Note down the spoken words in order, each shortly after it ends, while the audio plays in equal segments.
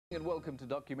And welcome to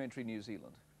Documentary New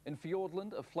Zealand. In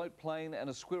Fiordland, a float plane and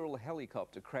a Squirrel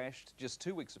helicopter crashed just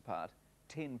 2 weeks apart.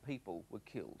 10 people were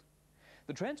killed.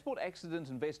 The Transport Accident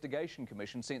Investigation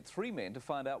Commission sent 3 men to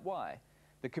find out why.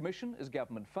 The commission is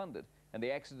government funded and the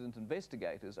accident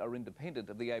investigators are independent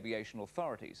of the aviation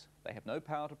authorities. They have no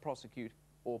power to prosecute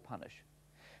or punish.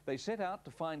 They set out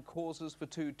to find causes for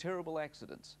 2 terrible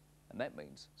accidents, and that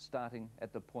means starting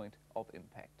at the point of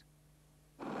impact.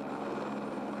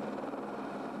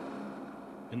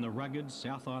 In the rugged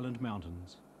South Island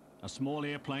mountains, a small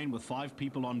airplane with 5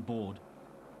 people on board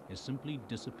has simply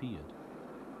disappeared.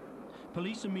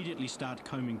 Police immediately start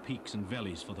combing peaks and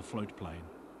valleys for the float plane,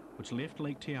 which left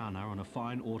Lake Te Anau on a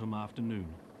fine autumn afternoon.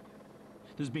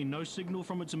 There's been no signal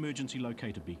from its emergency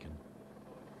locator beacon.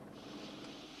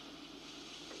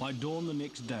 By dawn the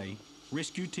next day,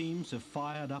 rescue teams have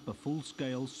fired up a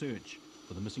full-scale search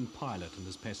for the missing pilot and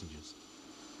his passengers.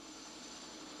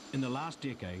 In the last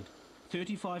decade,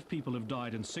 35 people have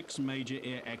died in 6 major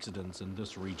air accidents in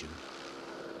this region.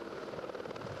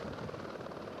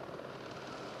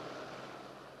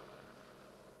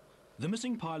 The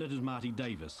missing pilot is Marty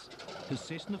Davis. His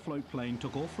Cessna float plane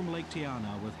took off from Lake Te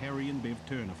Anau with Harry and Bev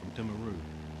Turner from Timaru.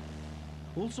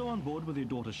 Also on board were their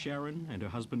daughter Sharon and her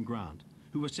husband Grant,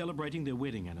 who were celebrating their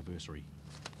wedding anniversary.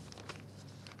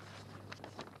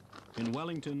 In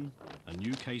Wellington, a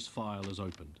new case file is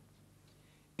opened.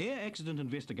 Air accident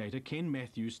investigator Ken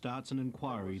Matthews starts an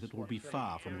inquiry that will be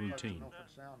far from routine.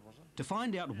 To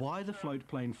find out why the float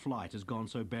plane flight has gone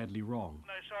so badly wrong.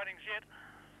 No sightings yet.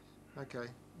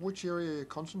 Okay. Which area are you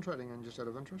concentrating on, just out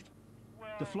of interest?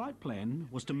 The flight plan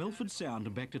was to Milford Sound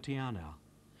and back to Te Anau.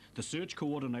 The search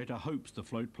coordinator hopes the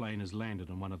float plane has landed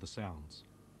on one of the sounds.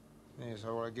 Yeah,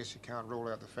 so I guess you can't rule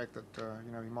out the fact that,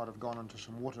 you know, he might have gone into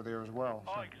some water there as well.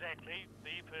 Oh, So. exactly. The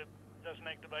EPIRB doesn't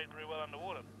activate very well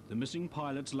underwater. The missing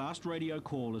pilot's last radio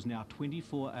call is now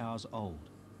 24 hours old.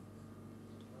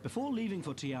 Before leaving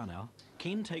for Te Anau,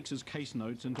 Ken takes his case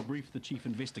notes in to brief the chief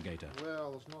investigator.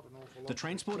 Well, there's not an awful lot. The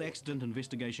Transport Accident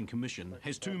Investigation Commission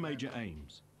has 2 major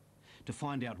aims: to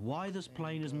find out why this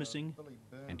plane is missing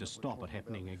and to stop it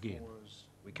happening again.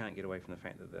 We can't get away from the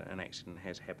fact that an accident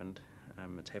has happened.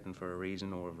 It's happened for a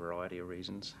reason or a variety of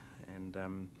reasons,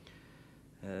 and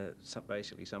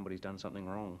basically somebody's done something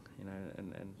wrong, you know,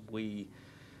 and we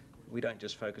don't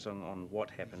just focus on what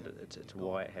happened, it's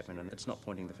why it happened, and it's not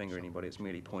pointing the finger at anybody, it's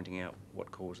merely pointing out what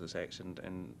caused this accident,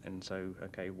 and so,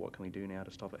 okay, what can we do now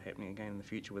to stop it happening again in the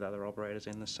future with other operators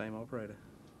and the same operator?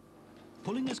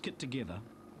 Pulling his kit together,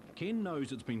 Ken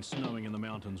knows it's been snowing in the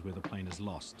mountains where the plane is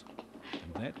lost,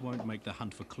 and that won't make the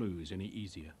hunt for clues any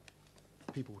easier.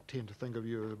 People tend to think of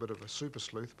you as a bit of a super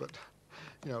sleuth, but,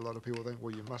 you know, a lot of people think,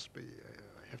 well, you must be,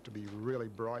 have to be really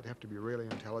bright, have to be really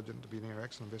intelligent to be an air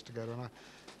accident investigator, and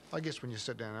I guess when you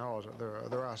sit down hours,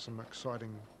 there are some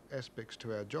exciting aspects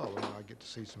to our job. I mean, I get to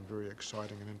see some very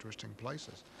exciting and interesting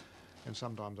places, and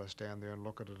sometimes I stand there and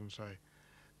look at it and say,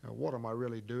 you know, what am I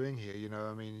really doing here? You know,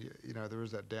 I mean, you know, there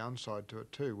is that downside to it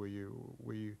too, where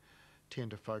you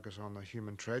tend to focus on the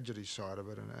human tragedy side of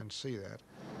it and see that.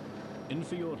 In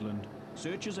Fiordland,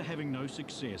 searchers are having no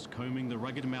success combing the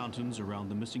rugged mountains around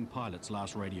the missing pilot's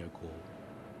last radio call.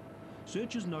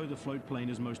 Searchers know the float plane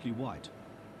is mostly white,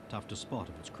 tough to spot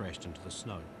if it's crashed into the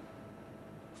snow.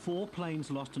 4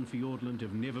 planes lost in Fiordland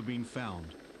have never been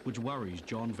found, which worries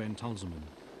John Van Tulzeman.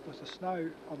 With the snow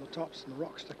on the tops and the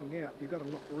rocks sticking out, you've got to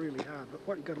look really hard. But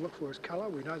what you've got to look for is colour.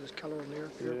 We know there's colour on the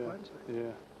airplanes.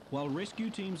 Yeah. While rescue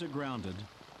teams are grounded,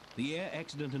 the air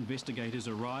accident investigators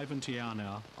arrive in Te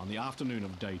Anau on the afternoon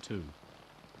of day 2.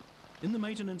 In the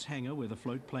maintenance hangar where the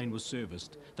float plane was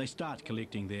serviced, they start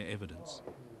collecting their evidence.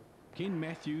 Ken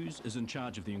Matthews is in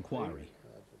charge of the inquiry.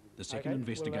 The second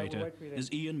investigator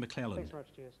is Ian McClellan,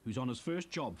 who's on his first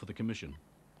job for the commission.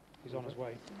 He's on his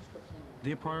way.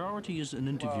 Their priority is an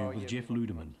interview with Jeff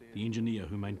Ludeman, the engineer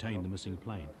who maintained the missing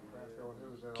plane.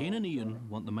 Ken and Ian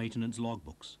want the maintenance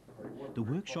logbooks. The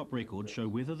workshop records show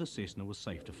whether the Cessna was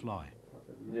safe to fly.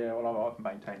 Yeah, well, I've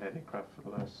maintained that aircraft for the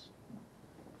last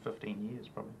 15 years,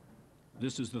 probably.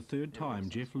 This is the 3rd time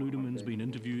Jeff Ludeman's been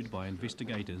interviewed by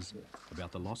investigators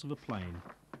about the loss of a plane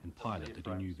and pilot that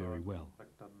he knew very well.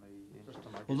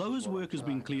 Although his work has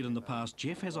been cleared in the past,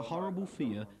 Jeff has a horrible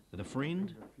fear that a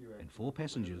friend and 4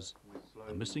 passengers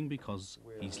are missing because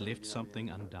he's left something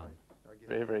undone.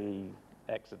 For every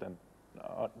accident,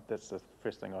 that's the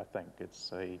first thing I think.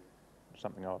 It's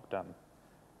something I've done.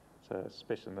 So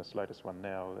especially in this latest one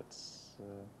now, it's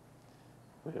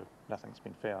where nothing's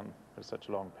been found for such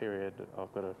a long period.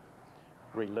 I've got to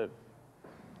relive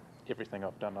everything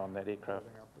I've done on that aircraft.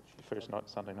 The first night,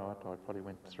 Sunday night, I probably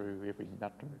went through every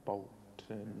nut and bolt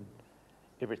and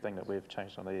everything that we've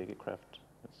changed on the aircraft,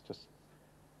 it's just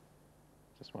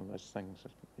one of those things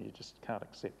that you just can't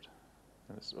accept.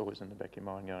 And it's always in the back of your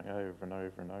mind going over and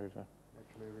over and over.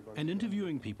 And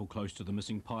interviewing people close to the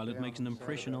missing pilot makes an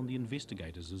impression on the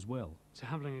investigators as well. It's a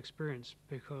humbling experience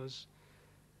because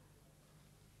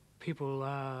people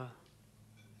are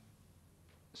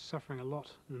suffering a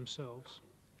lot themselves,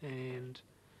 and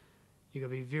you've got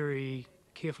to be very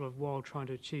careful of, while trying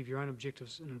to achieve your own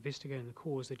objectives and investigating the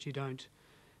cause, that you don't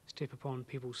step upon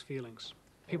people's feelings.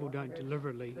 People don't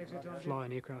deliberately fly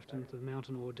an aircraft into the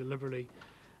mountain or deliberately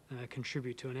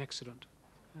contribute to an accident,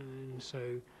 and so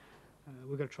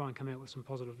we've got to try and come out with some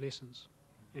positive lessons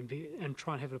and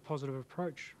try and have a positive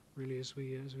approach really as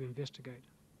we investigate.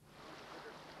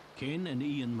 Ken and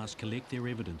Ian must collect their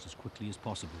evidence as quickly as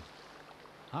possible.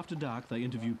 After dark, they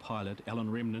interview pilot Alan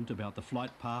Remnant about the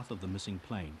flight path of the missing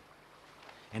plane.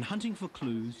 And hunting for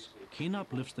clues, Ken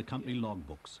uplifts the company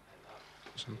logbooks.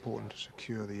 It's important to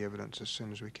secure the evidence as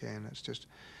soon as we can. It's just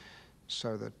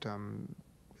so that,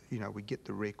 you know, we get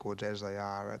the records as they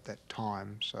are at that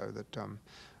time, so that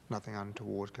nothing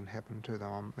untoward can happen to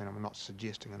them. I'm not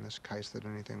suggesting in this case that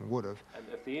anything would have. And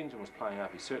if the engine was playing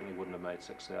up, he certainly wouldn't have made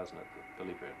 6,000 at the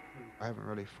Billy Bird. I haven't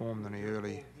really formed any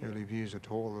early views at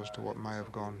all as to what may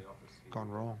have gone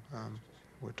wrong.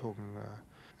 We're talking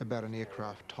about an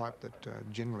aircraft type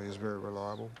that generally is very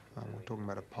reliable. We're talking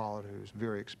about a pilot who's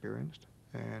very experienced,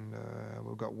 and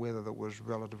we've got weather that was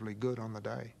relatively good on the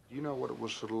day. Do you know what it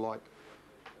was sort of like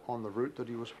on the route that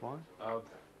he was flying?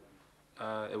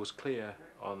 It was clear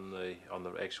on the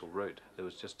actual route. There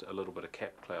was just a little bit of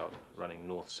cap cloud running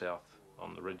north-south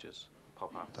on the ridges.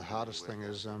 Pop up. The hardest thing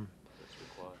is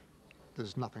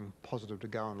there's nothing positive to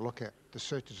go and look at. The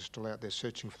searchers are still out there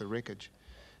searching for the wreckage,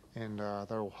 and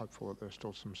they're all hopeful that there are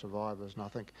still some survivors. And I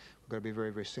think we've got to be very,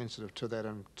 very sensitive to that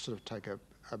and sort of take a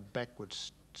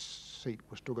backwards seat.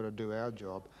 We've still got to do our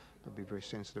job, but be very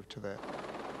sensitive to that.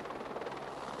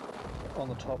 On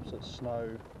the tops, it's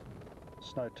snow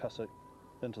tussock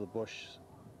into the bush.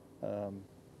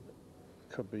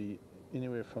 Could be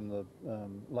anywhere from the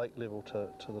lake level to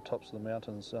the tops of the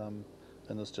mountains, and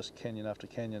there's just canyon after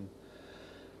canyon.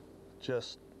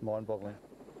 Just mind-boggling.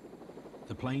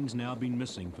 The plane's now been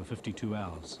missing for 52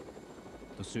 hours.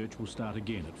 The search will start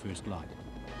again at first light.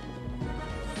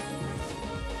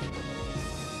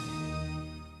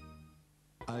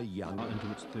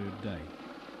 Into its third day.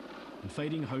 And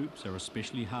fading hopes are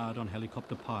especially hard on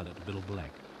helicopter pilot Bill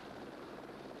Black.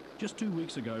 Just 2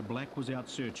 weeks ago, Black was out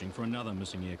searching for another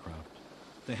missing aircraft.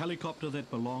 The helicopter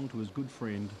that belonged to his good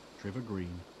friend, Trevor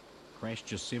Green, crashed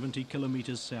just 70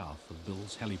 kilometres south of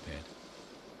Bill's helipad.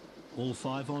 All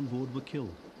 5 on board were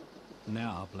killed.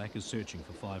 Now Black is searching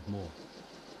for 5 more.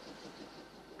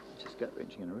 It's just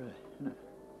gut-wrenching in a row, isn't it?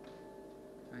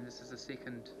 I mean, this is the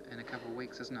second in a couple of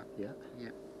weeks, isn't it? Yeah. Yeah.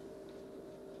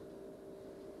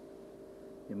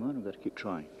 You mind? We've got to keep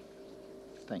trying.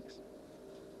 Thanks.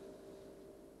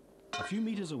 A few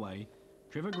metres away,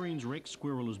 Trevor Green's wrecked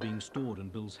Squirrel is being stored in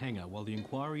Bill's hangar while the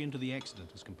inquiry into the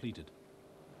accident is completed.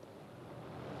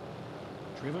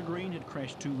 Trevor Green had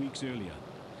crashed 2 weeks earlier,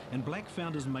 and Black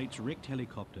found his mate's wrecked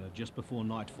helicopter just before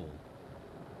nightfall.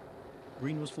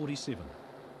 Green was 47,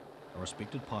 a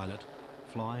respected pilot,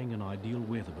 flying in ideal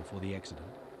weather before the accident.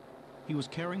 He was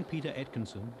carrying Peter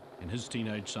Atkinson and his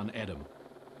teenage son Adam,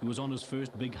 who was on his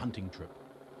first big hunting trip.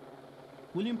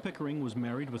 William Pickering was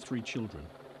married with 3 children.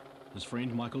 His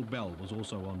friend Michael Bell was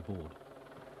also on board.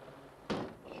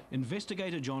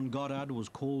 Investigator John Goddard was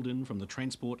called in from the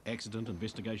Transport Accident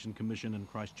Investigation Commission in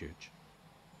Christchurch.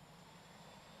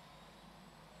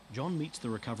 John meets the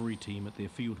recovery team at their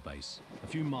field base, a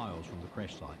few miles from the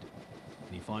crash site,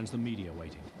 and he finds the media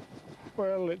waiting.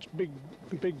 Well, it's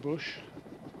big bush.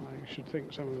 I should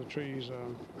think some of the trees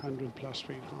are 100+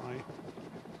 feet high.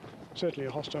 Certainly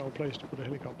a hostile place to put a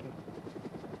helicopter.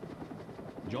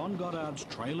 John Goddard's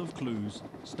trail of clues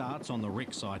starts on the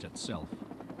wreck site itself.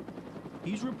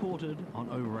 He's reported on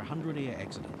over 100 air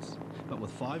accidents, but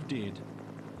with 5 dead,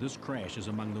 this crash is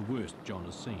among the worst John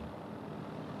has seen.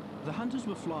 The hunters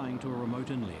were flying to a remote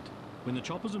inlet when the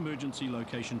chopper's emergency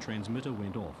location transmitter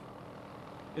went off.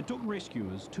 It took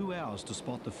rescuers 2 hours to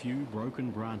spot the few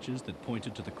broken branches that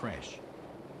pointed to the crash.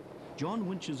 John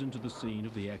winches into the scene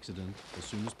of the accident as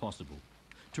soon as possible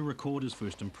to record his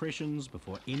first impressions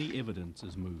before any evidence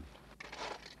is moved.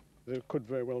 There could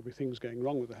very well be things going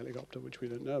wrong with the helicopter which we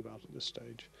don't know about at this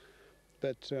stage,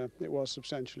 but it was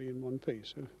substantially in one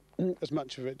piece. So as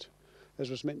much of it as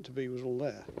was meant to be was all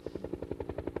there.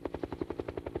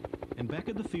 And back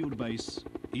at the field base,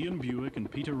 Ian Buick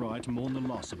and Peter Wright mourn the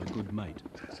loss of a good mate.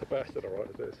 It's a bastard, all right,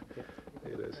 it is.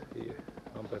 It is. Here,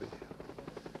 I'm Betty.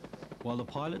 While the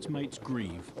pilot's mates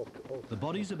grieve, the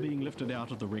bodies are being lifted out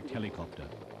of the wrecked helicopter,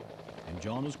 and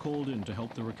John is called in to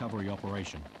help the recovery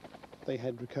operation. They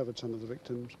had recovered some of the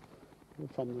victims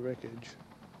from the wreckage.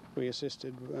 We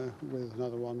assisted with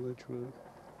another one which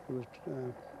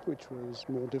was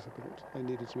more difficult. They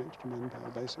needed some extra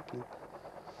manpower, basically.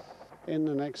 In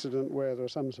an accident where there are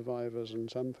some survivors and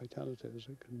some fatalities,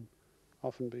 it can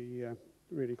often be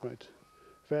really quite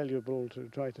valuable to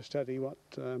try to study what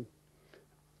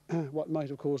might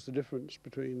have caused the difference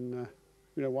between,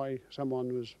 why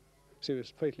someone was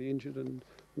fatally injured and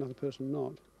another person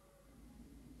not.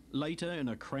 Later, in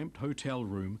a cramped hotel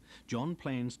room, John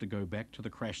plans to go back to the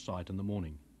crash site in the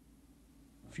morning.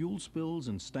 Fuel spills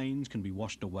and stains can be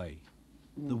washed away.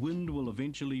 The wind will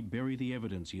eventually bury the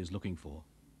evidence he is looking for.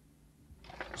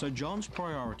 So John's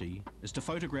priority is to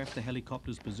photograph the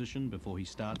helicopter's position before he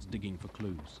starts digging for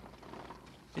clues.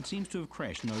 It seems to have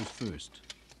crashed nose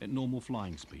first, at normal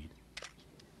flying speed.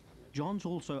 John's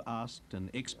also asked an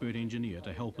expert engineer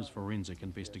to help his forensic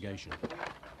investigation.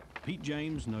 Pete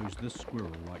James knows this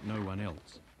squirrel like no one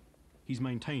else. He's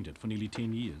maintained it for nearly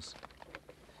 10 years.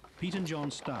 Pete and John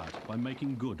start by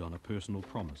making good on a personal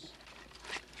promise.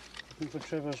 Looking for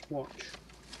Trevor's watch.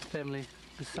 Family,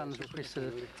 his son's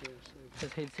requested it.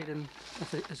 His headset and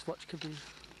his watch could be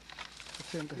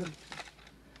returned to him.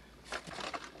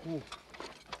 Oh.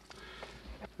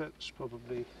 That's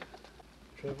probably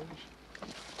Trevor's.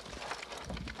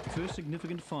 First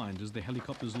significant find is the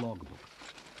helicopter's logbook.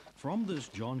 From this,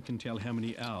 John can tell how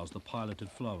many hours the pilot had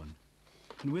flown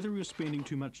and whether he was spending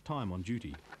too much time on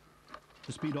duty.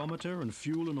 The speedometer and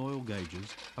fuel and oil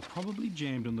gauges are probably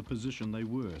jammed in the position they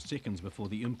were seconds before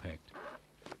the impact.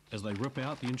 As they rip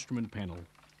out the instrument panel,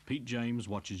 Pete James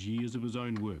watches years of his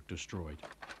own work destroyed.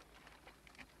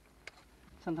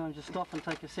 Sometimes you stop and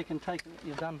take a second take at what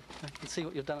you've done and see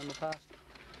what you've done in the past.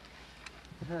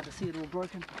 It's hard to see it all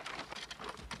broken.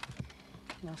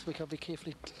 Last week I'll be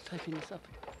carefully taping this up.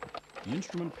 The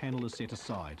instrument panel is set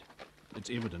aside. It's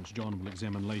evidence John will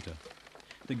examine later.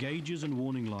 The gauges and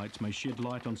warning lights may shed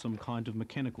light on some kind of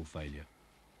mechanical failure.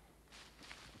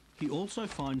 He also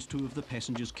finds two of the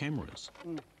passengers' cameras.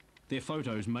 Their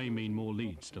photos may mean more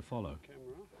leads to follow.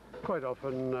 Quite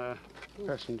often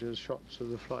passengers' shots of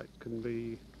the flight can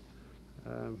be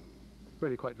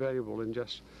really quite valuable in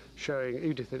just showing,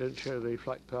 even if they don't show the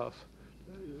flight path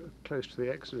close to the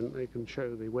accident, they can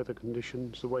show the weather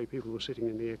conditions, the way people were sitting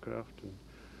in the aircraft, and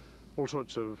all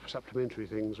sorts of supplementary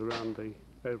things around the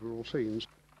overall scenes.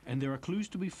 And there are clues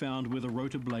to be found where the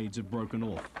rotor blades have broken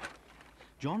off.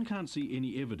 John can't see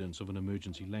any evidence of an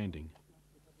emergency landing.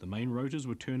 The main rotors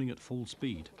were turning at full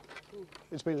speed.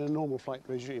 It's been a normal flight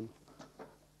regime,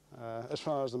 as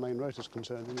far as the main rotor's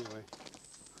concerned anyway.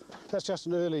 That's just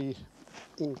an early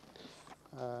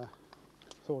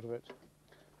thought of it.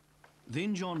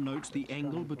 Then John notes the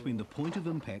angle between the point of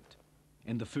impact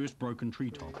and the first broken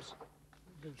treetops.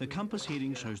 The compass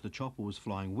heading shows the chopper was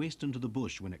flying west into the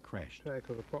bush when it crashed. Track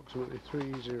of approximately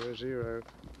 300.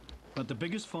 But the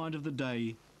biggest find of the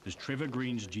day is Trevor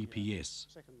Green's GPS.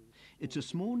 It's a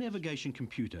small navigation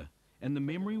computer, and the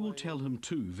memory will tell him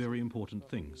two very important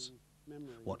things.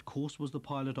 What course was the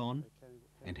pilot on,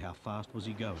 and how fast was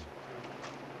he going?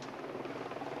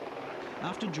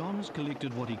 After John has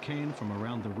collected what he can from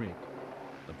around the wreck,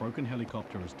 the broken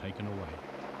helicopter is taken away.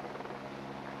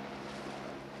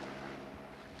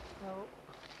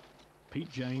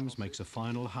 Pete James makes a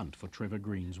final hunt for Trevor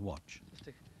Green's watch.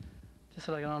 Just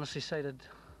so I can honestly say that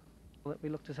we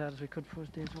looked as hard as we could for his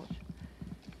dad's watch.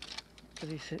 But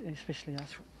he especially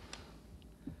asked for it.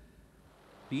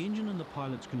 The engine and the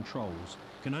pilot's controls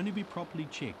can only be properly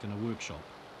checked in a workshop.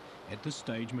 At this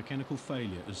stage, mechanical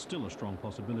failure is still a strong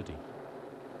possibility.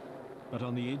 But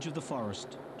on the edge of the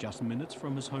forest, just minutes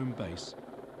from his home base,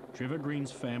 Trevor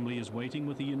Green's family is waiting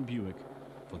with Ian Buick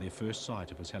for their first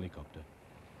sight of his helicopter.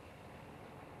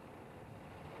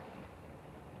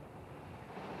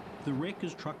 The wreck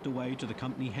is trucked away to the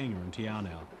company hangar in Te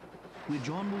Anau, where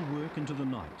John will work into the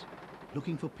night,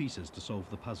 looking for pieces to solve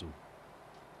the puzzle.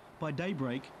 By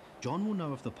daybreak, John will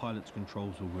know if the pilot's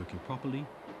controls were working properly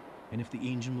and if the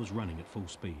engine was running at full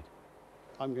speed.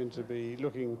 I'm going to be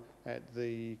looking at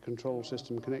the control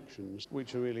system connections,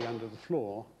 which are really under the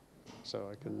floor, so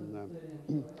I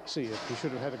can see if we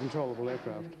should have had a controllable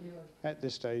aircraft. At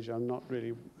this stage, I'm not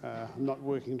really not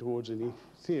working towards any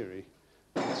theory.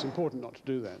 It's important not to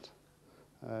do that.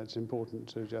 It's important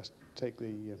to just take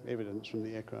the evidence from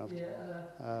the aircraft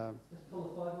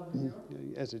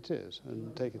as it is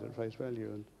and take it at face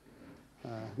value and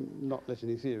not let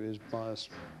any theories bias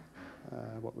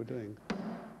what we're doing.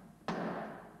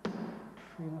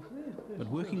 But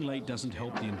working late doesn't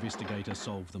help the investigator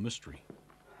solve the mystery.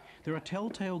 There are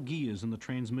telltale gears in the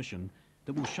transmission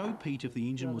that will show Pete if the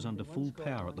engine was under full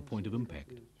power at the point of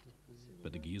impact.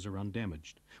 But the gears are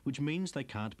undamaged, which means they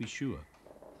can't be sure.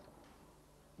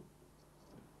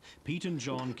 Pete and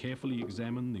John carefully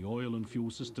examine the oil and fuel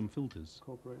system filters,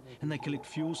 and they collect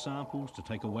fuel samples to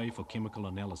take away for chemical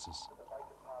analysis.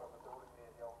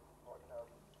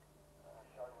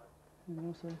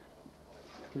 Also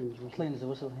cleans the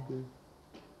whistle here.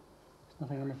 There's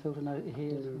nothing on the filter, no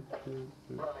here.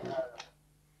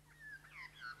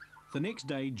 The next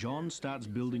day, John starts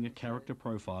building a character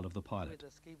profile of the pilot.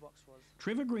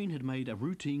 Trevor Green had made a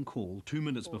routine call 2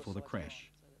 minutes before the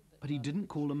crash, but he didn't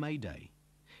call a mayday.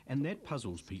 And that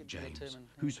puzzles Pete James,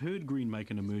 who's heard Green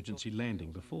make an emergency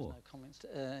landing before.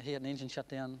 He had an engine shut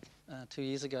down 2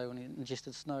 years ago when he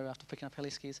ingested snow after picking up heli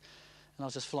skis, and I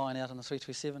was just flying out on the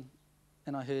 327,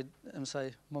 and I heard him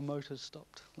say, "My motor's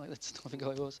stopped." Like, that's the type of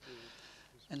guy he was.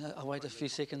 And I waited a few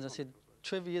seconds. I said,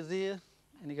 "Trevor, you there?"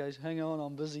 And he goes, "Hang on,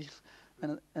 I'm busy."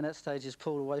 And at that stage, he's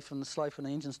pulled away from the slope, and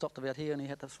the engine stopped about here, and he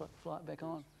had to fly it back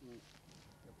on.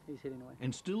 He's heading away.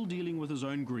 And still dealing with his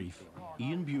own grief,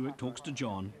 Ian Buick talks to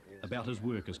John about his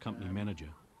work as company manager.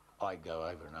 I go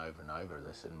over and over and over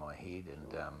this in my head,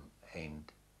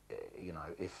 and you know,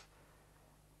 if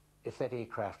that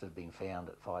aircraft had been found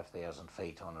at 5,000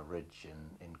 feet on a ridge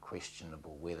in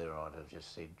questionable weather, I'd have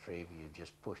just said, "Trevor, you've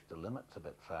just pushed the limits a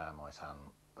bit far, my son,"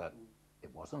 but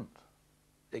it wasn't.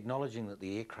 Acknowledging that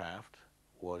the aircraft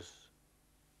was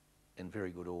in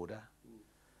very good order,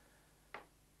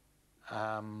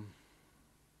 I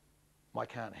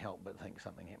can't help but think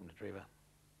something happened to Trevor.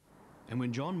 And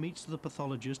when John meets the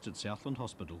pathologist at Southland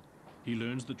Hospital, he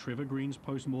learns that Trevor Green's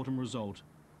post-mortem result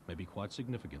may be quite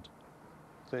significant.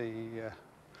 The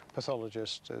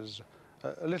pathologist is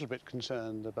a little bit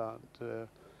concerned about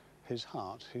his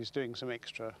heart. He's doing some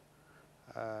extra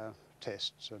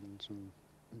tests and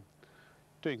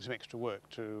doing some extra work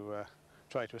to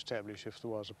try to establish if there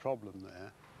was a problem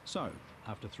there. So,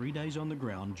 after 3 days on the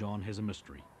ground, John has a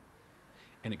mystery.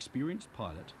 An experienced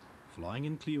pilot, flying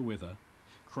in clear weather,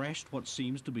 crashed what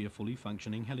seems to be a fully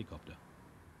functioning helicopter.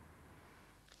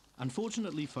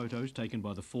 Unfortunately, photos taken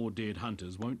by the 4 dead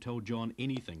hunters won't tell John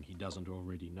anything he doesn't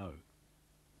already know.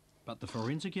 But the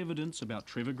forensic evidence about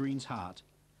Trevor Green's heart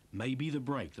may be the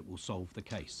break that will solve the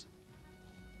case.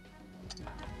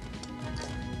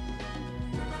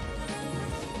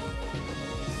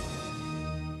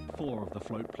 4 of the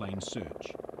float planes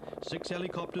search. 6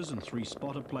 helicopters and 3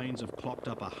 spotter planes have clocked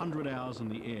up 100 hours in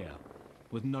the air,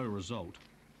 with no result.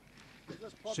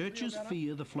 Searchers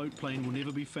fear the float plane will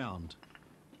never be found,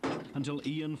 until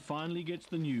Ian finally gets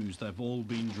the news they've all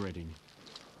been dreading.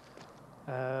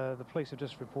 The police have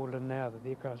just reported in now that the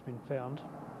aircraft's been found.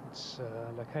 It's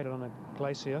located on a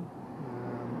glacier,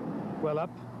 well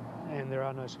up, and there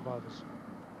are no survivors.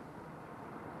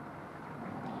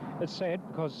 It's sad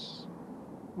because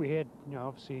we had,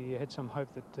 obviously had some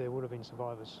hope that there would have been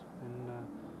survivors, and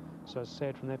so it's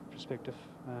sad from that perspective.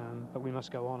 But we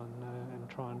must go on and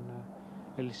try and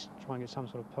at least try and get some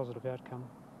sort of positive outcome.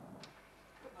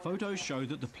 Photos show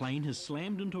that the plane has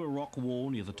slammed into a rock wall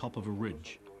near the top of a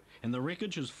ridge, and the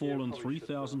wreckage has fallen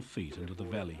 3,000 feet into the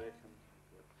valley.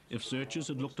 If searchers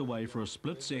had looked away for a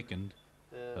split second,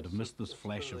 they'd have missed this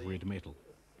flash of red metal,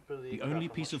 the only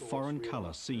piece of foreign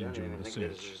colour seen during the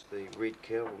search. The red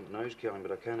nose cowling,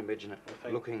 but I can't imagine it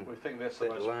looking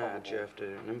that large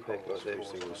after an impact like that.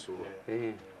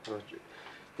 Yeah.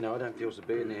 I don't feel so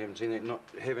bad now having seen that, not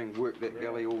having worked that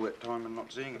gully all that time and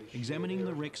not seeing it. Examining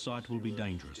the wreck site will be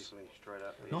dangerous.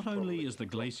 Not only is the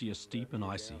glacier steep and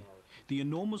icy, the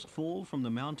enormous fall from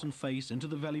the mountain face into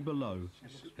the valley below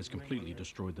has completely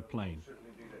destroyed the plane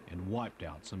and wiped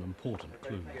out some important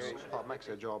clues. It makes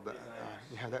our job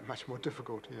that much more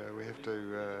difficult. We have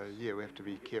to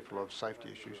be careful of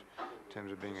safety issues in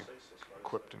terms of being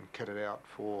equipped and kitted out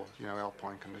for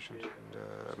alpine conditions. And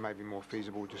it may be more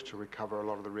feasible just to recover a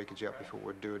lot of the wreckage out before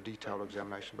we do a detailed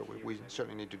examination. But we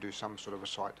certainly need to do some sort of a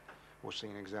site or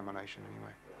scene examination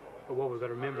anyway. But what we've got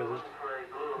to remember is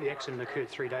the accident occurred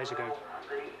 3 days ago,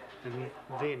 and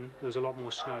then there was a lot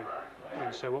more snow.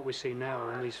 And so what we see now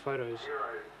in these photos is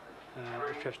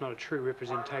perhaps not a true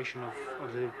representation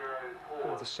of the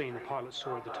scene the pilot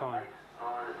saw at the time.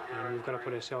 And we've got to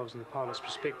put ourselves in the pilot's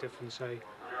perspective and say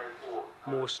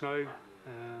more snow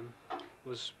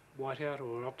was whiteout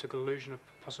or optical illusion a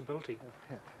possibility.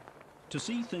 To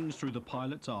see things through the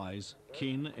pilot's eyes,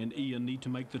 Ken and Ian need to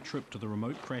make the trip to the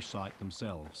remote crash site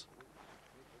themselves.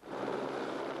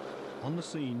 On the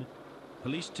scene,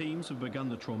 police teams have begun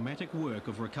the traumatic work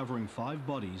of recovering 5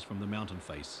 bodies from the mountain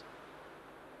face.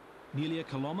 Nearly a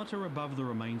kilometre above the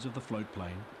remains of the float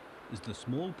plane is the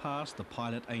small pass the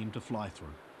pilot aimed to fly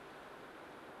through.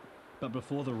 But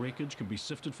before the wreckage can be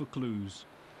sifted for clues,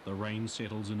 the rain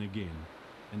settles in again,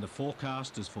 and the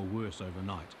forecast is for worse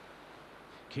overnight.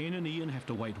 Ken and Ian have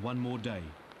to wait one more day.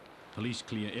 Police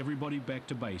clear everybody back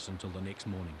to base until the next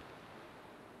morning.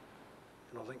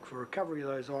 And I think for recovery of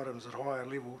those items at higher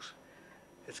levels,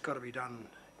 it's got to be done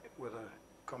with a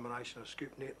combination of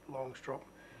scoop net, long strop,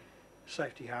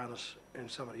 safety harness and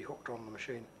somebody hooked on the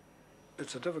machine.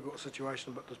 It's a difficult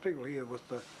situation, but there's people here with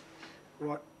the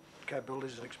right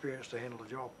capabilities and experience to handle the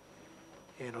job.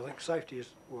 And I think safety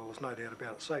is, well, there's no doubt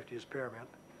about it, safety is paramount.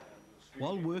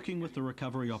 While working with the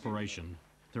recovery operation,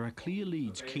 there are clear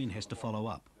leads Ken has to follow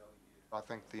up. I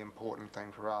think the important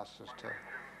thing for us is to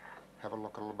have a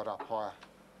look a little bit up higher,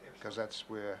 because that's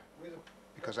where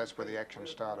the action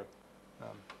started.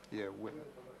 You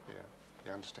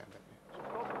understand that.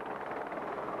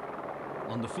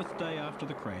 On the 5th day after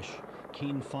the crash,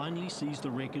 Ken finally sees the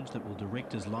wreckage that will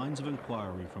direct his lines of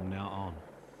inquiry from now on.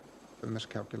 A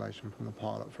miscalculation from the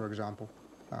pilot, for example,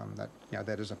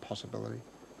 that is a possibility,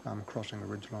 crossing the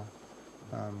ridgeline.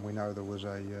 We know there was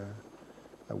a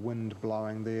wind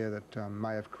blowing there that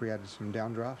may have created some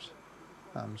downdrafts,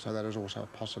 so that is also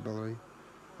a possibility.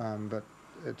 But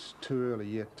it's too early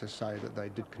yet to say that they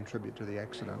did contribute to the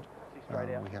accident.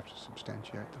 We have to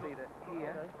substantiate them.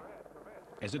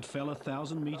 As it fell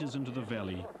 1,000 metres into the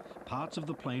valley, parts of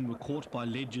the plane were caught by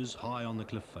ledges high on the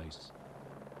cliff face.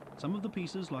 Some of the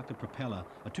pieces, like the propeller,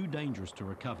 are too dangerous to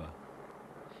recover.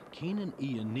 Ken and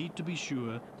Ian need to be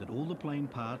sure that all the plane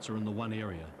parts are in the one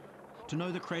area, to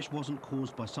know the crash wasn't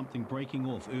caused by something breaking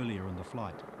off earlier in the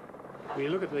flight. We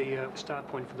look at the start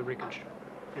point for the wreckage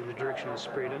and the direction it's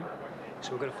spread in,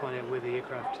 so we've got to find out where the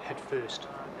aircraft hit first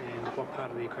and what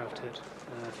part of the aircraft hit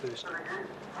first.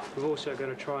 We've also got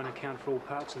to try and account for all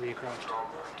parts of the aircraft.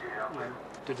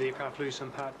 Did the aircraft lose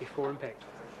some part before impact,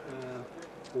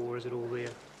 or is it all there?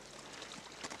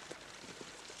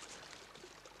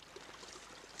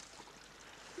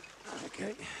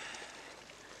 Okay.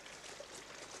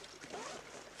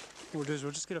 What we'll do is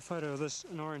we'll just get a photo of this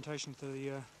in orientation to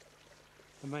the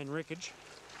main wreckage.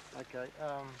 Okay.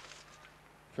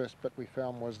 First bit we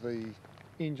found was the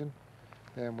engine,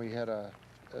 and we had a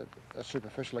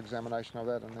superficial examination of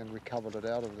that, and then we covered it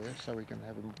out of there so we can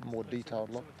have a more detailed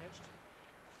look.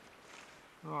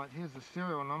 Right, here's the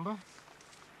serial number.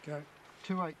 Go.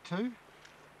 282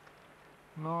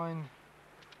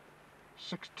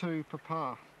 962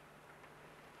 Papa.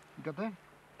 You got that?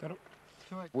 Got it.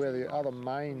 Where the other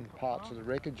main parts of the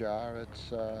wreckage are,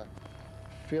 it's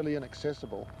fairly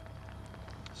inaccessible.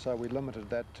 So we limited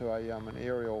that to an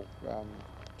aerial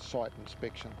site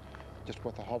inspection, just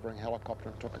with a hovering helicopter,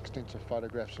 and took extensive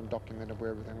photographs and documented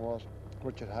where everything was.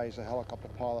 Richard Hayes, the helicopter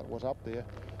pilot, was up there,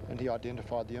 and he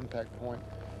identified the impact point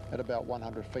at about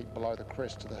 100 feet below the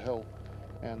crest of the hill,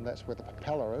 and that's where the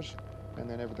propeller is, and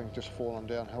then everything's just fallen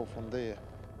downhill from there.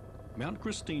 Mount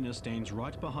Christina stands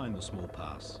right behind the small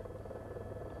pass.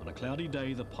 On a cloudy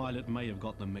day, the pilot may have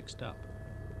got them mixed up.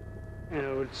 And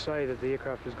I would say that the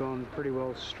aircraft has gone pretty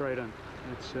well straight in.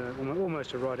 It's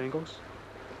almost at right angles,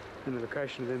 and the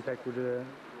location of the impact would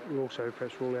also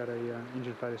perhaps rule out a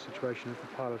engine failure situation. If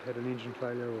the pilot had an engine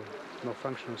failure or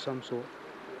malfunction of some sort,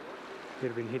 he'd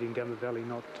have been heading down the valley,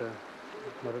 not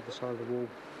at the side of the wall.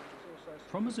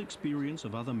 From his experience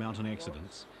of other mountain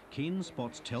accidents, Ken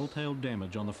spots telltale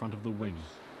damage on the front of the wing.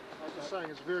 I was just saying,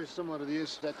 it's very similar to the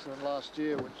accident last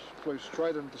year, which flew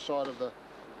straight into the side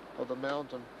of the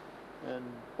mountain, and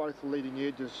both leading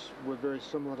edges were very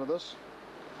similar to this.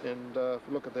 And if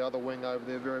you look at the other wing over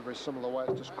there, very, very similar way,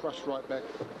 it's just crushed right back.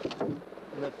 And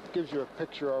that gives you a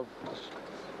picture of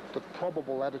the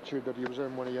probable attitude that he was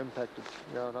in when he impacted.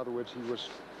 You know, in other words, he'd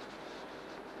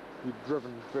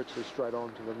driven virtually straight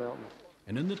onto the mountain.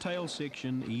 And in the tail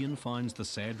section, Ian finds the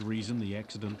sad reason the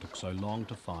accident took so long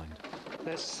to find.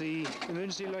 That's the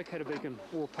emergency locator beacon,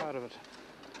 or part of it.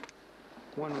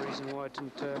 One reason why it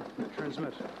didn't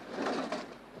transmit.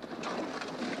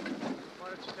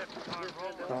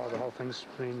 Oh, the whole thing's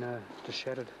been just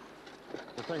shattered.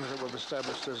 The things that we've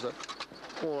established is that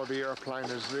all of the aeroplane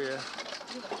is there.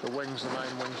 The wings, the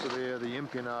main wings are there, the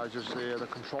empennage is there, the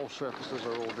control surfaces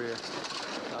are all there.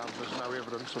 There's no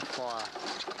evidence of fire.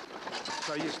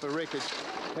 So yes, the wreckage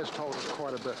has told us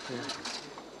quite a bit here.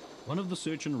 One of the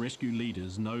search and rescue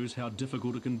leaders knows how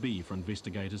difficult it can be for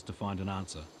investigators to find an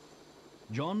answer.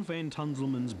 John Van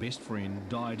Tunzelman's best friend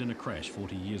died in a crash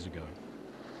 40 years ago,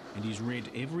 and he's read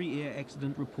every air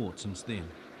accident report since then.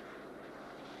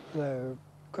 They've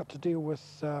got to deal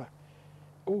with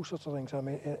all sorts of things. I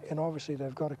mean, and obviously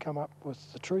they've got to come up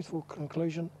with the truthful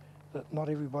conclusion that not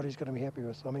everybody's going to be happy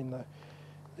with. I mean,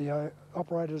 the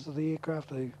operators of the aircraft,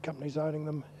 the companies owning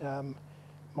them,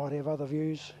 might have other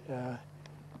views.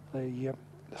 The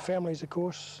families, of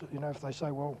course, you know, if they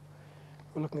say, well,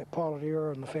 we're looking at pilot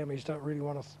error and the families don't really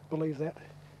want to believe that,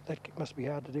 that must be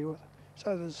hard to deal with.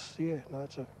 So there's, yeah, no,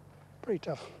 it's a pretty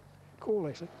tough call,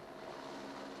 actually.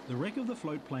 The wreck of the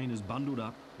float plane is bundled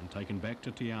up and taken back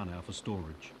to Te Anau for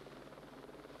storage.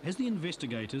 As the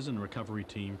investigators and recovery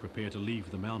team prepare to leave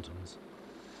the mountains,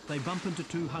 they bump into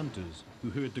two hunters who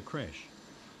heard the crash,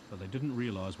 but they didn't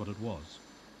realise what it was.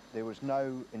 There was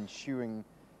no ensuing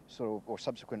sort of or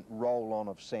subsequent roll-on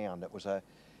of sound. It was a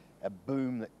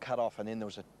boom that cut off, and then there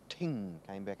was a ting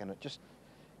came back, and it just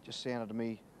sounded to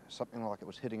me something like it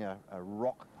was hitting a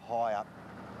rock high up.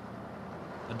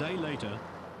 A day later,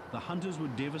 the hunters were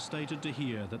devastated to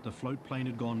hear that the float plane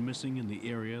had gone missing in the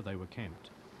area they were camped.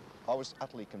 I was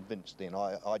utterly convinced then.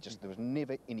 there was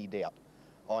never any doubt.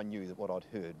 I knew that what I'd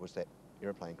heard was that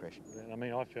aeroplane crash. I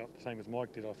mean, I felt the same as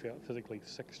Mike did. I felt physically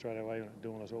sick straight away when it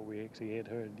dawned on us what we actually had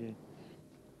heard, yeah.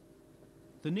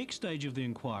 The next stage of the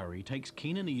inquiry takes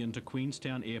Ken and Ian to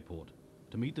Queenstown Airport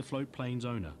to meet the float plane's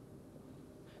owner.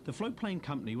 The float plane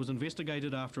company was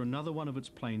investigated after another one of its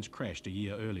planes crashed a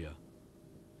year earlier.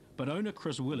 But owner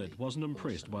Chris Willett wasn't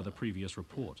impressed by the previous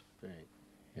report.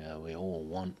 You know, we all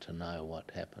want to know what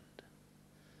happened.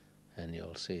 And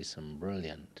you'll see some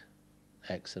brilliant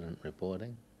accident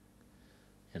reporting.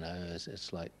 You know,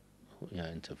 it's like, you know,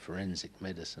 into forensic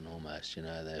medicine almost. You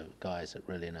know, they're guys that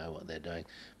really know what they're doing.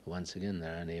 But once again,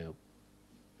 they're only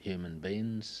human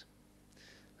beings,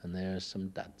 and there are some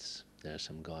duds. There are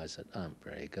some guys that aren't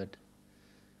very good.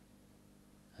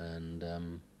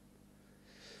 And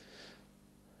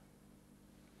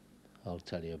I'll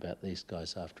tell you about these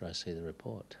guys after I see the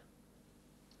report.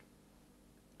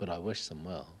 But I wish them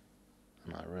well,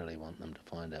 and I really want them to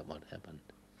find out what happened.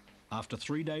 After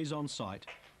 3 days on site,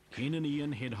 Ken and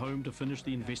Ian head home to finish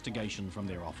the investigation from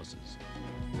their offices.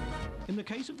 In the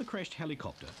case of the crashed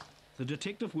helicopter, the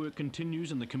detective work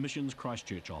continues in the Commission's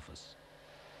Christchurch office.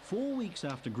 4 weeks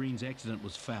after Green's accident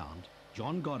was found,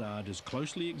 John Goddard is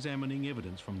closely examining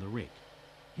evidence from the wreck.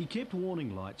 He kept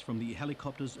warning lights from the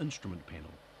helicopter's instrument panel.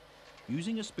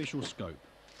 Using a special scope,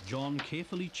 John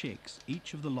carefully checks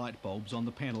each of the light bulbs on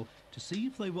the panel to see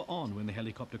if they were on when the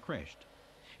helicopter crashed.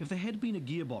 If there had been a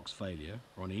gearbox failure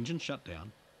or an engine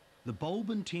shutdown, the bulb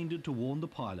intended to warn the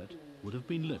pilot would have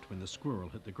been lit when the Squirrel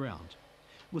hit the ground.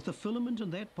 With the filament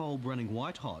in that bulb running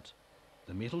white hot,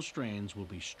 the metal strands will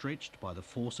be stretched by the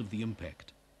force of the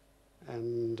impact.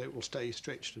 And it will stay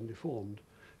stretched and deformed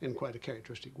in quite a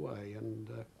characteristic way,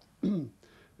 and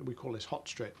we call this hot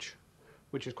stretch,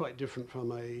 which is quite different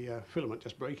from a filament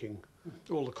just breaking.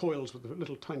 All the coils, with the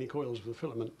little tiny coils of the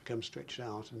filament, become stretched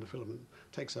out, and the filament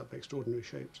takes up extraordinary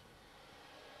shapes.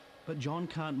 But John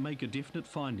can't make a definite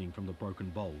finding from the broken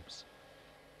bulbs.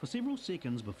 For several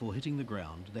seconds before hitting the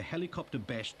ground, the helicopter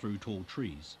bashed through tall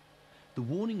trees. The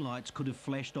warning lights could have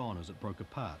flashed on as it broke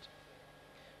apart.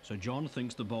 So John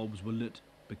thinks the bulbs were lit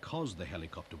because the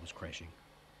helicopter was crashing.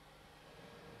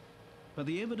 But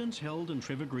the evidence held in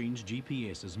Trevor Green's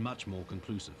GPS is much more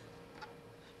conclusive.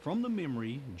 From the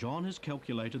memory, John has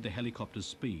calculated the helicopter's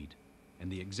speed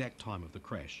and the exact time of the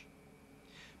crash.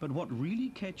 But what really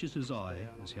catches his eye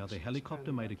is how the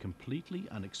helicopter made a completely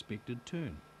unexpected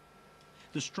turn.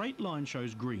 The straight line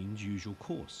shows Green's usual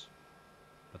course,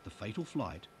 but the fatal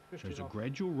flight shows a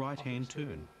gradual right-hand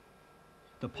turn.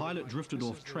 The pilot drifted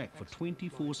off track for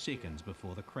 24 seconds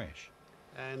before the crash.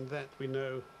 And that, we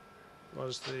know,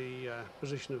 was the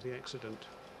position of the accident.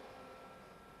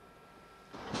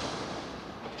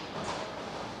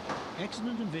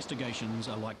 Accident investigations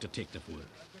are like detective work.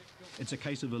 It's a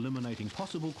case of eliminating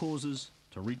possible causes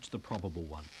to reach the probable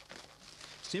one.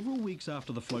 Several weeks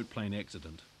after the float plane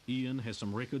accident, Ian has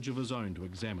some wreckage of his own to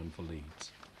examine for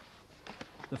leads.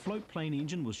 The float plane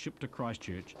engine was shipped to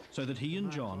Christchurch so that he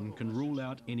and John can rule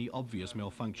out any obvious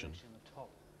malfunction.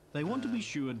 They want to be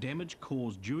sure damage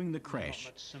caused during the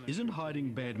crash isn't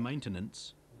hiding bad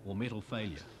maintenance or metal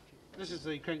failure. This is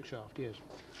the crankshaft, yes.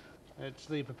 It's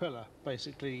the propeller,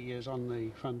 basically, is on the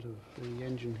front of the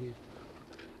engine here.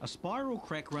 A spiral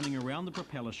crack running around the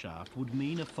propeller shaft would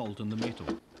mean a fault in the metal.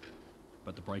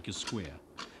 But the break is square,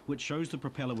 which shows the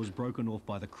propeller was broken off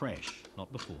by the crash,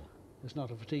 not before. It's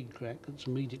not a fatigue crack, it's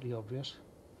immediately obvious.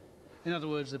 In other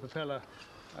words, the propeller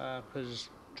has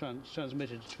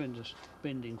transmitted tremendous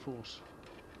bending force.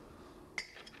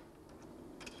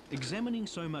 Examining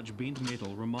so much bent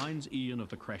metal reminds Ian of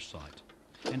the crash site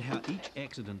and how each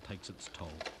accident takes its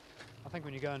toll. I think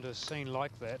when you go into a scene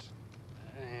like that,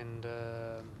 and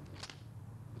the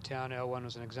Te Anau one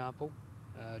was an example,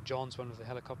 John's one with the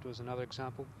helicopter was another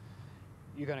example.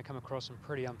 You're going to come across some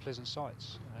pretty unpleasant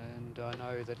sights, and I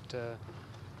know that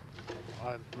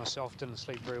I myself didn't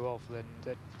sleep very well for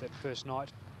that first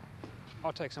night.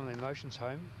 I'll take some of the emotions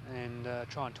home and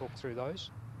try and talk through those,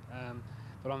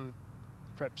 but I'm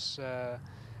perhaps,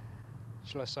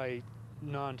 shall I say,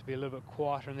 known to be a little bit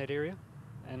quieter in that area,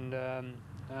 and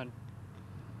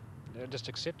just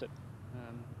accept it.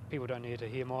 People don't need to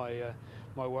hear my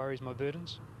worries, my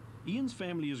burdens. Ian's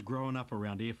family has grown up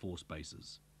around Air Force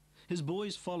bases. His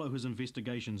boys follow his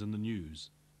investigations in the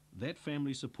news. That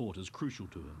family support is crucial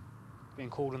to him. Being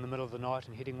called in the middle of the night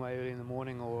and heading away early in the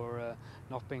morning, or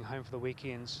not being home for the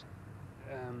weekends,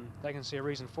 they can see a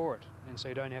reason for it, and so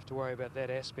you don't have to worry about that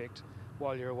aspect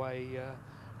while you're away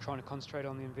trying to concentrate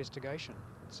on the investigation.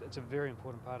 It's a very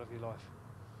important part of your life.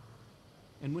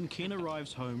 And when Ken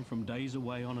arrives home from days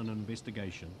away on an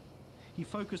investigation, he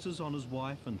focuses on his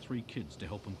wife and 3 kids to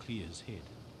help him clear his head.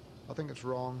 I think it's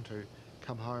wrong to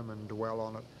come home and dwell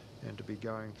on it and to be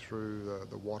going through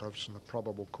the what-ifs and the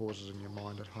probable causes in your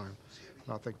mind at home.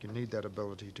 And I think you need that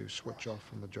ability to switch off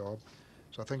from the job.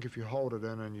 So I think if you hold it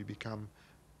in and you become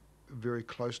very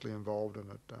closely involved in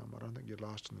it, I don't think you'd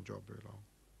last in the job very long.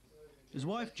 His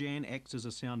wife Jan acts as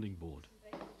a sounding board,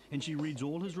 and she reads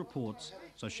all his reports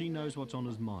so she knows what's on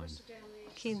his mind.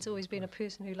 Ken's always been a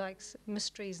person who likes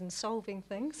mysteries and solving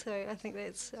things, so I think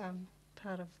that's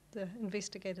part of the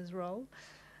investigator's role.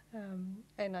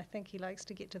 And I think he likes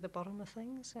to get to the bottom of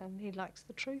things, and he likes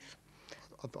the truth.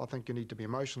 I think you need to be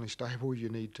emotionally stable, you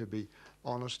need to be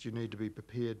honest, you need to be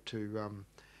prepared to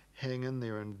hang in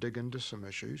there and dig into some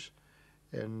issues,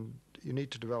 and you need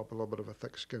to develop a little bit of a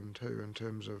thick skin too, in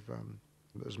terms of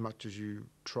as much as you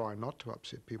try not to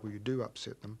upset people, you do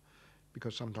upset them,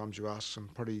 because sometimes you ask some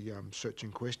pretty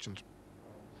searching questions.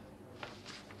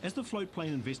 As the float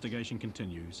plane investigation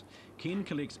continues, Ken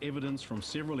collects evidence from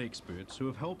several experts who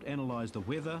have helped analyse the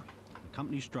weather, the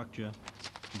company structure,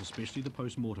 and especially the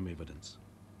post-mortem evidence.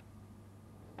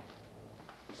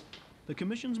 The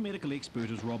Commission's medical expert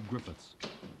is Rob Griffiths.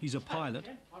 He's a pilot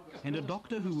and a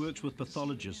doctor who works with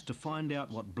pathologists to find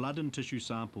out what blood and tissue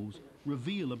samples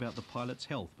reveal about the pilot's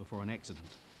health before an accident.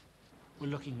 We're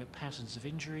looking at patterns of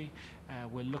injury.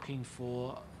 We're looking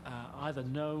for either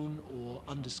known or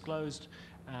undisclosed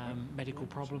medical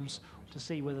problems to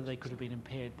see whether they could have been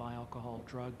impaired by alcohol,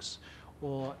 drugs,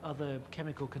 or other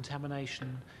chemical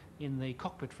contamination in the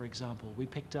cockpit, for example. We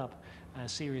picked up a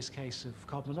serious case of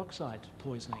carbon monoxide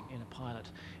poisoning in a pilot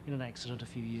in an accident a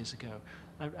few years ago.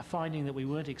 A finding that we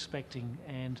weren't expecting,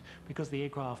 and because the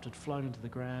aircraft had flown into the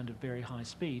ground at very high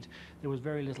speed, there was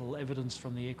very little evidence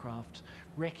from the aircraft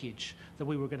wreckage that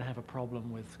we were going to have a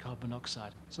problem with carbon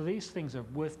monoxide. So these things are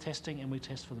worth testing, and we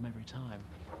test for them every time.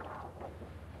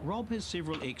 Rob has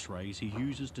several x-rays he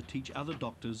uses to teach other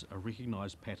doctors a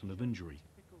recognised pattern of injury.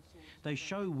 They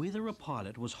show whether a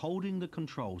pilot was holding the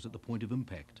controls at the point of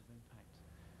impact.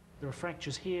 There are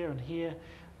fractures here and here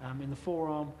in the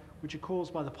forearm, which are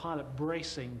caused by the pilot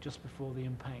bracing just before the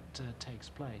impact takes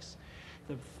place.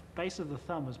 The base of the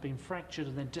thumb has been fractured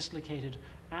and then dislocated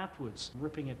outwards,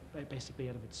 ripping it basically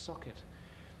out of its socket.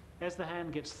 As the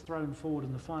hand gets thrown forward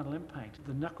in the final impact,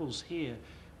 the knuckles here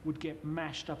would get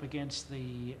mashed up against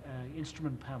the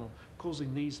instrument panel,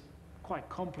 causing these quite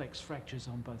complex fractures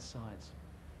on both sides.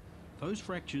 Those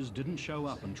fractures didn't show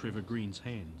up in Trevor Green's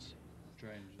hands.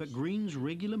 But Green's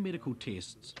regular medical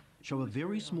tests show a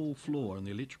very small flaw in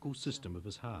the electrical system of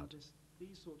his heart.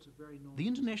 The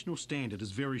international standard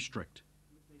is very strict,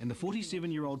 and the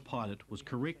 47-year-old pilot was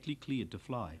correctly cleared to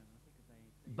fly.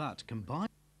 But combined,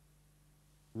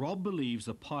 Rob believes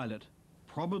the pilot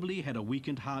probably had a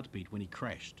weakened heartbeat when he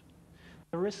crashed.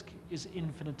 The risk is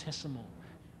infinitesimal.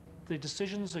 The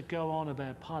decisions that go on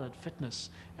about pilot fitness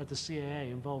at the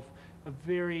CAA involve a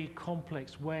very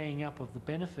complex weighing up of the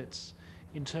benefits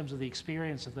in terms of the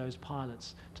experience of those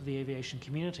pilots to the aviation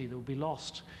community that will be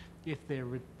lost if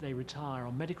they retire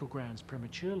on medical grounds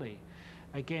prematurely,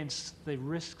 against the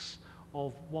risks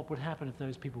of what would happen if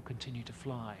those people continue to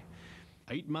fly.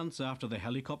 8 months after the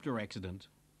helicopter accident,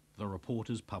 the report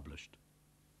is published.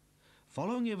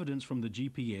 Following evidence from the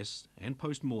GPS and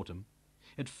post-mortem,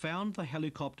 it found the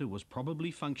helicopter was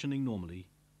probably functioning normally,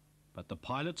 but the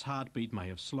pilot's heartbeat may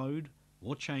have slowed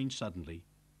or changed suddenly,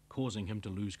 causing him to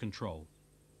lose control.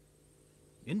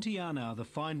 In Te Anau, the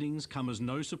findings come as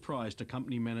no surprise to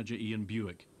company manager Ian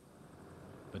Buick,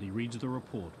 but he reads the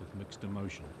report with mixed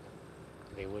emotion.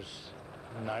 There was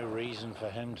no reason for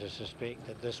him to suspect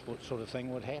that this sort of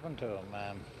thing would happen to him.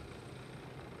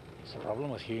 It's a problem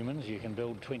with humans. You can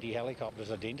build 20 helicopters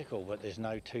identical, but there's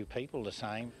no two people the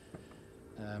same.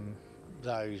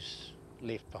 Those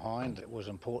left behind. It was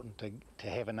important to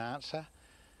have an answer,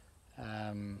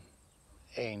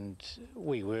 and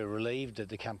we were relieved that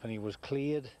the company was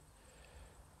cleared,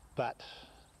 but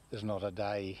there's not a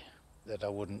day that I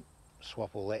wouldn't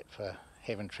swap all that for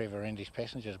having Trevor and his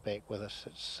passengers back with us.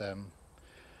 It's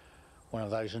one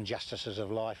of those injustices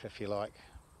of life, if you like,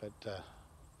 but then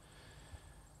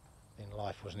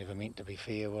life was never meant to be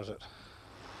fair, was it?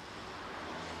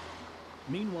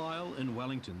 Meanwhile, in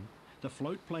Wellington, the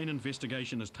float plane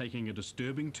investigation is taking a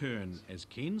disturbing turn as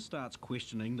Ken starts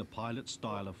questioning the pilot's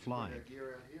style of flying.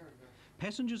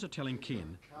 Passengers are telling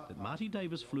Ken that Marty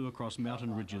Davis flew across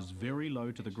mountain ridges very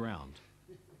low to the ground.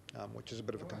 Which is a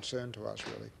bit of a concern to us,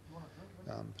 really,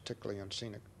 particularly in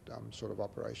scenic sort of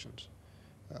operations.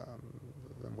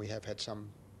 And we have had some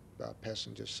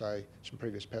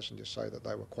previous passengers say that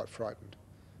they were quite frightened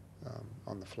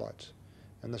on the flights.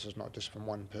 And this is not just from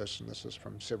one person, this is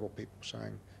from several people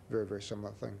saying very, very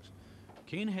similar things.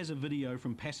 Ken has a video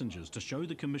from passengers to show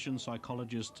the Commission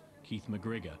psychologist Keith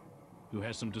McGregor, who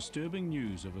has some disturbing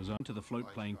news of his own to the float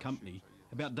plane company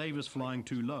about Davis flying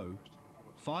too low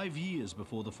 5 years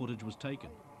before the footage was taken.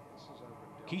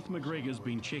 Keith McGregor's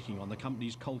been checking on the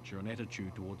company's culture and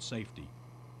attitude towards safety.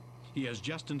 He has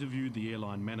just interviewed the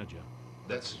airline manager.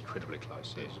 That's incredibly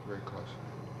close, yes. That's very close.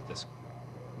 That's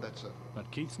it.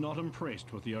 But Keith's not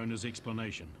impressed with the owner's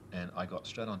explanation. And I got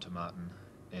straight on to Martin,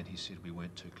 and he said we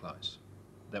weren't too close.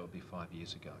 That would be 5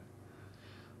 years ago.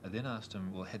 I then asked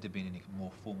him, well, had there been any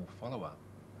more formal follow-up?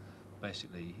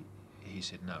 Basically, he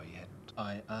said no, he hadn't.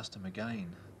 I asked him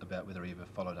again about whether he ever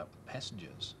followed up with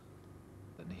passengers,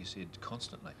 and he said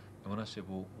constantly. And when I said,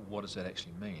 well, what does that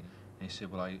actually mean? And he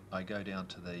said, well, I go down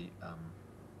to the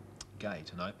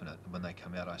gate and open it, and when they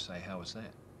come out I say, how was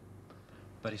that?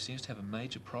 But he seems to have a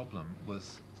major problem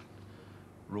with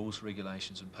rules,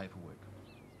 regulations and paperwork.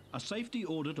 A safety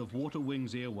audit of Water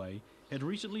Wings Airway had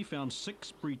recently found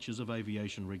 6 breaches of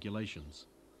aviation regulations.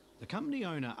 The company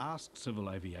owner asked Civil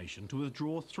Aviation to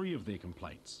withdraw 3 of their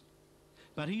complaints,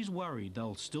 but he's worried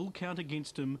they'll still count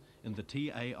against him in the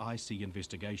TAIC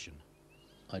investigation.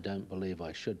 I don't believe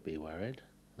I should be worried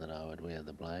that I would wear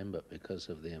the blame, but because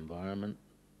of the environment,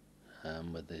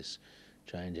 with this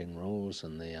changing rules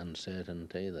and the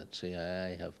uncertainty that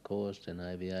CAA have caused in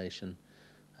aviation,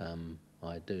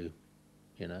 I do,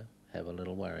 have a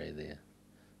little worry there.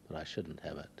 But I shouldn't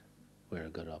have it. We're a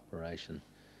good operation.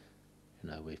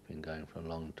 We've been going for a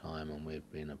long time and we've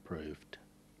been approved.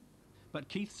 But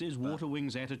Keith says Water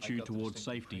Wings' attitude towards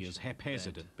safety is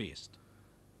haphazard at best.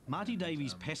 Marty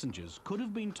Davies' passengers could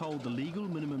have been told the legal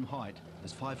minimum height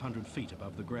is 500 feet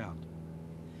above the ground.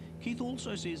 Keith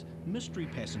also says mystery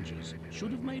passengers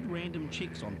should have made random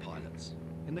checks on pilots,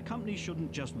 and the company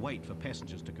shouldn't just wait for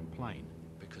passengers to complain.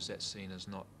 Because that's seen as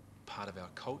not part of our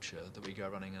culture that we go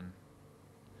running and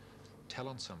tell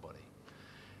on somebody.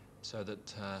 So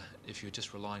that if you're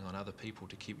just relying on other people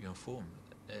to keep you informed,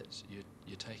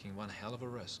 you're taking one hell of a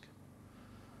risk.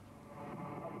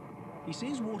 He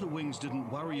says Water Wings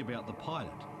didn't worry about the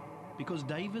pilot because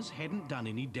Davis hadn't done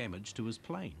any damage to his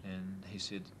plane. And he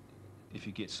said, if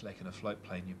you get slack in a float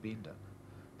plane, you bend it.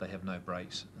 They have no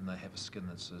brakes and they have a skin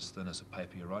that's as thin as a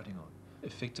paper you're writing on.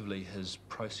 Effectively, his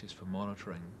process for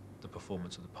monitoring the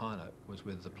performance of the pilot was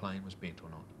whether the plane was bent or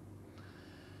not.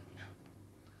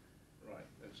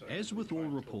 As with all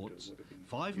reports,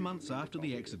 5 months after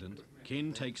the accident,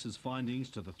 Ken takes his findings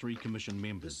to the 3 Commission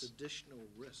members.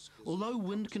 Although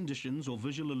wind conditions or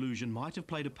visual illusion might have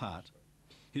played a part,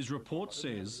 his report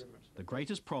says the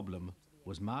greatest problem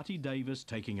was Marty Davis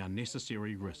taking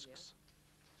unnecessary risks.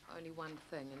 Only one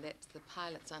thing, and that's the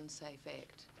Pilot's Unsafe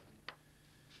Act.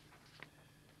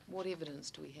 What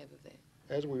evidence do we have of that?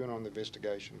 As we went on the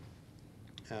investigation,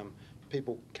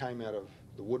 people came out of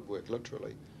the woodwork,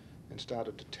 literally, and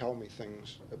started to tell me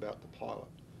things about the pilot,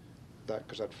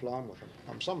 because I'd flown with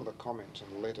him. Some of the comments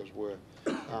in the letters were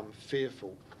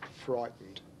fearful,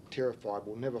 frightened, terrified,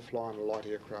 will never fly in a light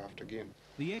aircraft again.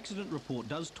 The accident report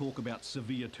does talk about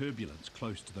severe turbulence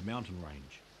close to the mountain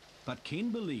range, but Ken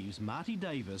believes Marty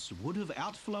Davis would have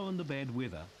outflown the bad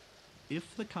weather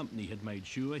if the company had made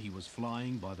sure he was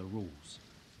flying by the rules.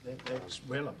 That's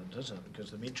relevant, isn't it?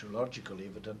 Because the meteorological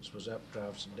evidence was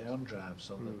updrafts and downdrafts,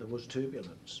 and that there was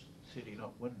turbulence, 30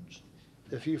 knot winds.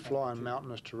 If you fly in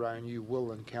mountainous terrain, you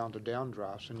will encounter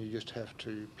downdrafts, and you just have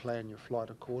to plan your flight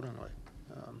accordingly.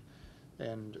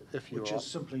 And if you Which is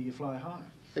simply you fly high.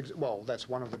 Well, that's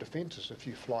one of the defences. If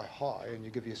you fly high and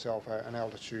you give yourself an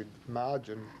altitude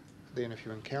margin, then if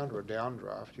you encounter a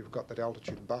downdraft, you've got that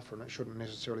altitude buffer, and it shouldn't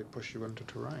necessarily push you into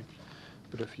terrain.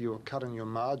 But if you're cutting your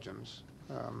margins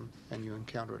and you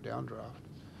encounter a downdraft,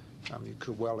 you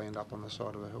could well end up on the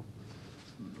side of a hill.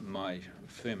 my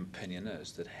firm opinion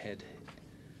is that had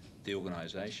the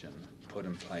organisation put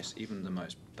in place even the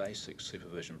most basic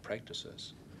supervision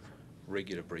practices,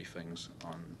 regular briefings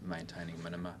on maintaining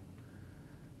minima,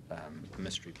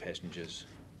 mystery passengers,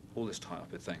 all this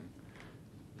type of thing,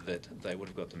 that they would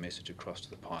have got the message across to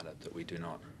the pilot that we do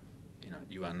not,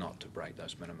 you are not to break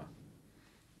those minima.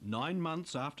 9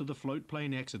 months after the float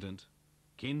plane accident,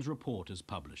 Ken's report is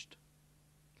published.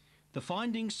 The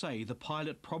findings say the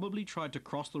pilot probably tried to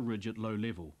cross the ridge at low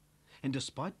level, and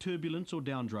despite turbulence or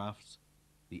downdrafts,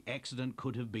 the accident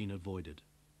could have been avoided.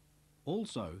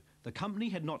 Also, the company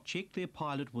had not checked their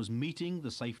pilot was meeting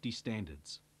the safety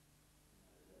standards.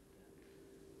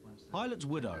 Pilot's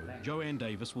widow, Joanne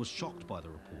Davis, was shocked by the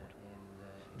report.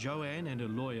 Joanne and her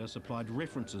lawyer supplied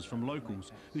references from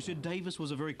locals who said Davis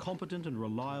was a very competent and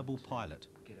reliable pilot.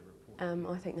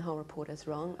 I think the whole report is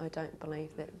wrong. I don't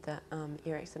believe that the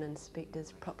air accident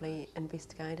inspectors properly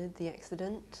investigated the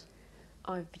accident.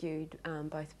 I've viewed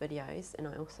both videos, and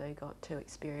I also got 2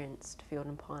 experienced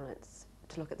Fiordland pilots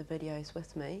to look at the videos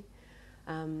with me.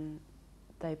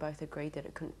 They both agreed that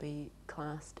it couldn't be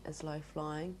classed as low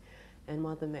flying, and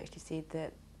one of them actually said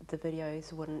that the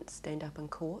videos wouldn't stand up in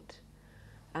court.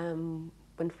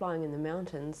 When flying in the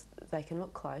mountains, they can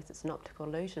look close, it's an optical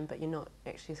illusion, but you're not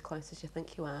actually as close as you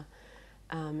think you are.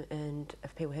 And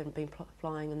if people haven't been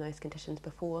flying in those conditions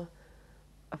before,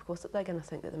 of course they're going to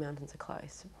think that the mountains are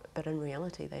close, but in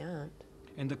reality they aren't.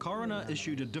 And the coroner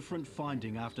issued a different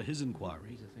finding after his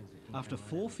inquiry, after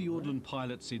 4 Fiordland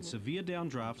pilots said severe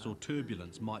downdrafts or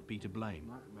turbulence might be to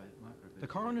blame. The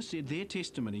coroner said their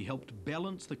testimony helped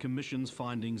balance the Commission's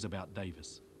findings about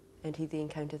Davis. And he then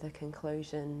came to the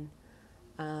conclusion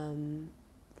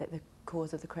that the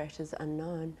cause of the crash is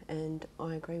unknown, and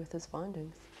I agree with his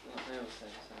findings.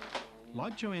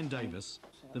 Like Joanne Davis,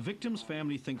 the victim's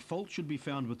family think fault should be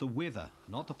found with the weather,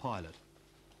 not the pilot.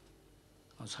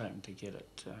 I was hoping to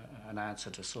get an answer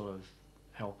to sort of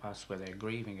help us with our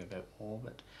grieving a bit more,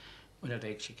 but when it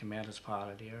actually came out as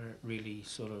pilot error, it really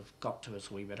sort of got to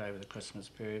us a wee bit over the Christmas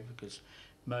period, because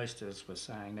most of us were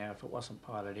saying, now if it wasn't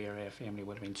pilot error, our family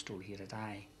would have been still here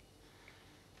today.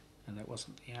 And that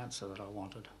wasn't the answer that I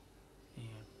wanted. Yeah.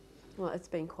 Well, it's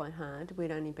been quite hard.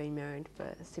 We'd only been married for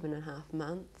 7.5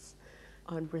 months.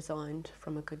 I'd resigned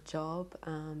from a good job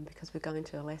because we're going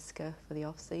to Alaska for the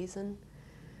off-season.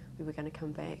 We were going to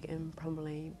come back and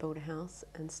probably build a house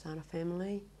and start a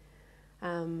family.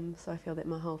 So I feel that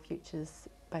my whole future's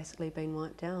basically been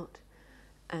wiped out.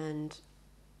 And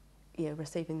yeah,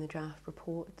 receiving the draft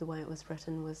report, the way it was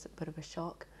written, was a bit of a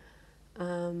shock.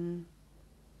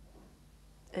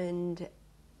 And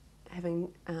having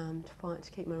to fight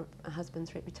to keep my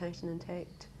husband's reputation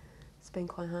intact, it's been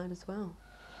quite hard as well.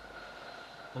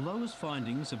 Although his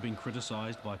findings have been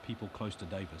criticised by people close to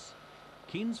Davis,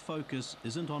 Ken's focus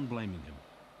isn't on blaming him.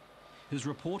 His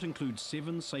report includes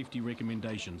 7 safety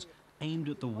recommendations aimed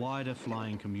at the wider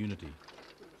flying community.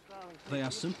 They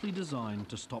are simply designed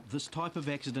to stop this type of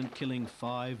accident killing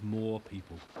 5 more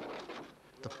people.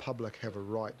 The public have a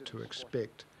right to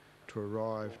expect to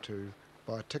arrive to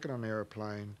buy a ticket on an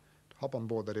aeroplane, to hop on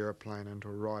board that aeroplane and to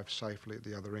arrive safely at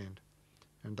the other end.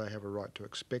 And they have a right to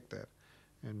expect that.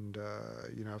 And,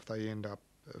 you know, if they end up,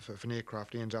 if an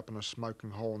aircraft ends up in a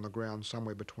smoking hole in the ground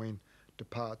somewhere between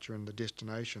departure and the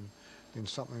destination, then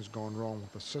something's gone wrong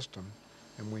with the system,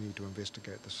 and we need to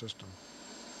investigate the system.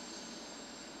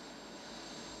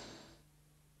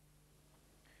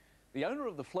 The owner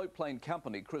of the float plane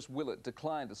company, Chris Willett,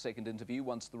 declined a second interview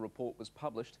once the report was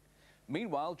published.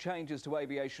 Meanwhile, changes to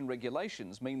aviation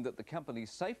regulations mean that the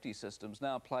company's safety systems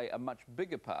now play a much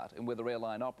bigger part in whether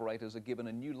airline operators are given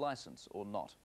a new licence or not.